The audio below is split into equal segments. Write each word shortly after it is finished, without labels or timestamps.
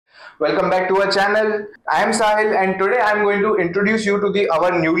Welcome back to our channel. I am Sahil and today I am going to introduce you to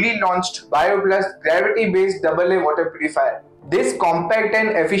our newly launched BioPlus gravity-based AA water purifier. This compact and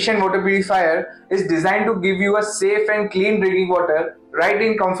efficient water purifier is designed to give you a safe and clean drinking water right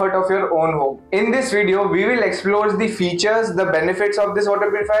in comfort of your own home. In this video, we will explore the features, the benefits of this water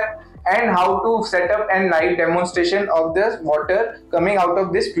purifier and how to set up and live demonstration of the water coming out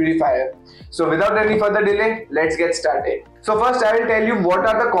of this purifier. So without any further delay, let's get started. So first I will tell you what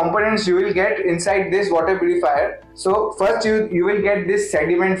are the components you will get inside this water purifier. So first you will get this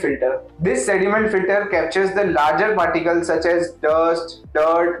sediment filter. This sediment filter captures the larger particles such as dust,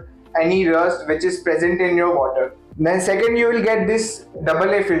 dirt, any rust which is present in your water. Then second you will get this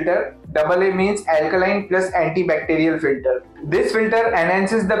AA filter. AA means alkaline plus antibacterial filter. This filter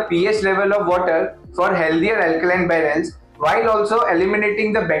enhances the pH level of water for healthier alkaline barrels while also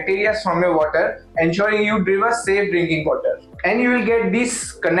eliminating the bacteria from your water, ensuring you drink a safe drinking water. And you will get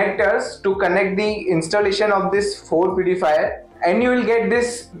these connectors to connect the installation of this 4 purifier, and you will get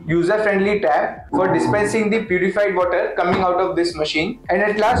this user-friendly tab for dispensing the purified water coming out of this machine. And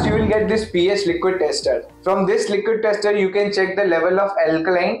at last you will get this pH liquid tester. From this liquid tester you can check the level of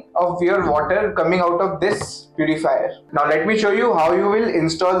alkaline of your water coming out of this purifier. Now let me show you how you will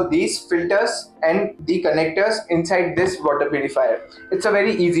install these filters and the connectors inside this water purifier. It's a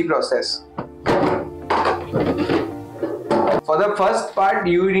very easy process. For the first part,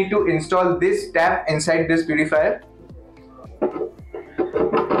 you need to install this tap inside this purifier.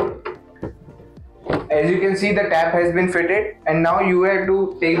 As you can see, the tap has been fitted, and now you have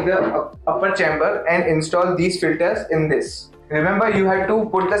to take the upper chamber and install these filters in this. Remember, you have to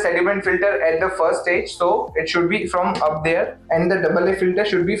put the sediment filter at the first stage, so it should be from up there and the AA filter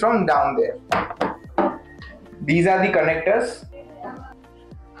should be from down there. These are the connectors.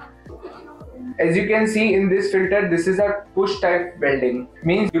 As you can see in this filter, this is a push type welding.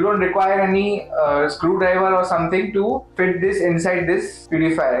 Means you don't require any screwdriver or something to fit this inside this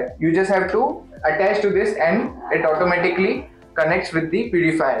purifier. You just have to attach to this and it automatically connects with the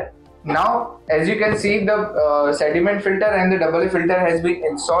purifier. Now as you can see, the sediment filter and the AA filter has been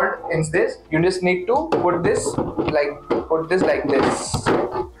installed in this. You just need to put this like this.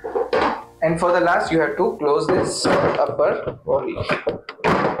 And for the last, you have to close this upper body.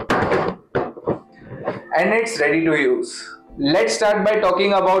 And it's ready to use. Let's start by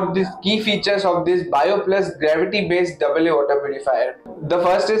talking about the key features of this BioPlus gravity-based AA water purifier. The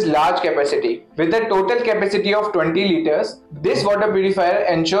first is large capacity. With a total capacity of 20 liters, this water purifier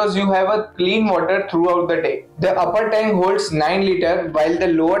ensures you have a clean water throughout the day. The upper tank holds 9 liters while the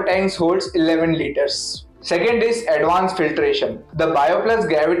lower tanks holds 11 liters. Second is advanced filtration. The BioPlus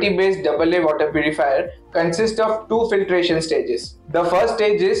gravity-based AA water purifier consists of 2 filtration stages. The first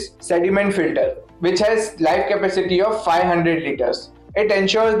stage is sediment filter, which has life capacity of 500 liters. It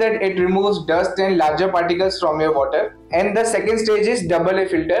ensures that it removes dust and larger particles from your water. And the second stage is AA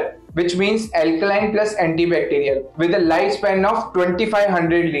filter, which means alkaline plus antibacterial, with a lifespan of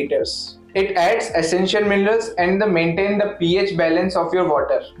 2500 liters. It adds essential minerals and maintain the pH balance of your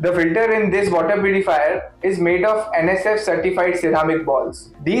water. The filter in this water purifier is made of NSF certified ceramic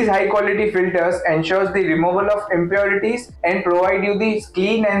balls. These high quality filters ensures the removal of impurities and provide you the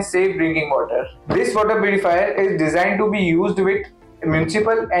clean and safe drinking water. This water purifier is designed to be used with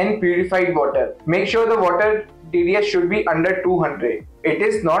municipal and purified water. Make sure the water TDS should be under 200. It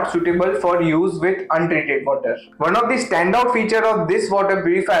is not suitable for use with untreated water. One of the standout features of this water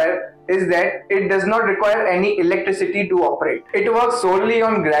purifier is that it does not require any electricity to operate. It works solely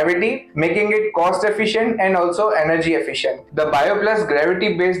on gravity, making it cost efficient and also energy efficient. The BioPlus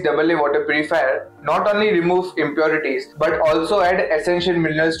gravity-based AA water purifier not only removes impurities but also add essential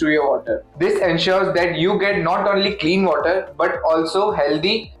minerals to your water. This ensures that you get not only clean water but also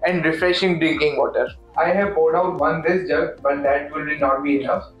healthy and refreshing drinking water. I have poured out this jug, but that will not be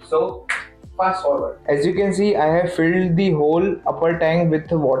enough. So fast forward. As you can see, I have filled the whole upper tank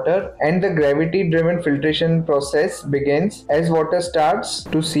with water, and the gravity driven filtration process begins as water starts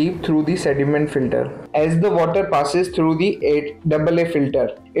to seep through the sediment filter. As the water passes through the AA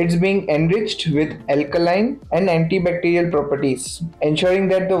filter, it's being enriched with alkaline and antibacterial properties, ensuring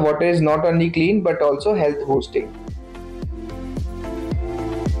that the water is not only clean but also health boosting.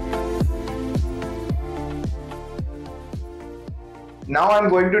 Now I'm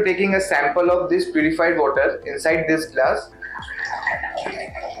going to taking a sample of this purified water inside this glass.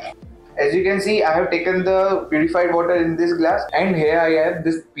 As you can see, I have taken the purified water in this glass, and here I have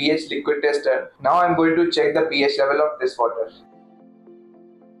this pH liquid tester. Now I'm going to check the pH level of this water.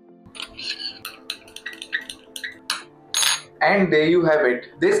 And there you have it.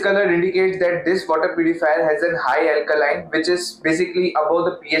 This color indicates that this water purifier has a high alkaline, which is basically above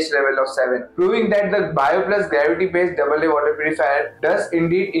the pH level of 7, proving that the BioPlus gravity-based AA water purifier does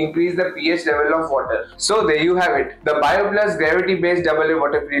indeed increase the pH level of water. So there you have it, the BioPlus gravity-based AA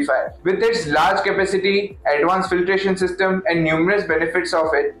water purifier. With its large capacity, advanced filtration system and numerous benefits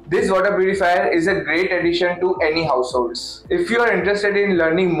of it, this water purifier is a great addition to any households. If you are interested in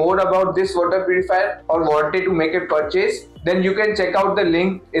learning more about this water purifier or wanted to make a purchase, then you can check out the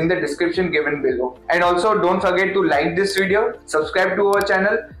link in the description given below. And also don't forget to like this video, subscribe to our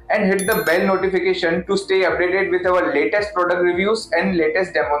channel and hit the bell notification to stay updated with our latest product reviews and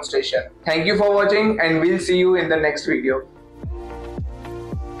latest demonstration. Thank you for watching and we'll see you in the next video.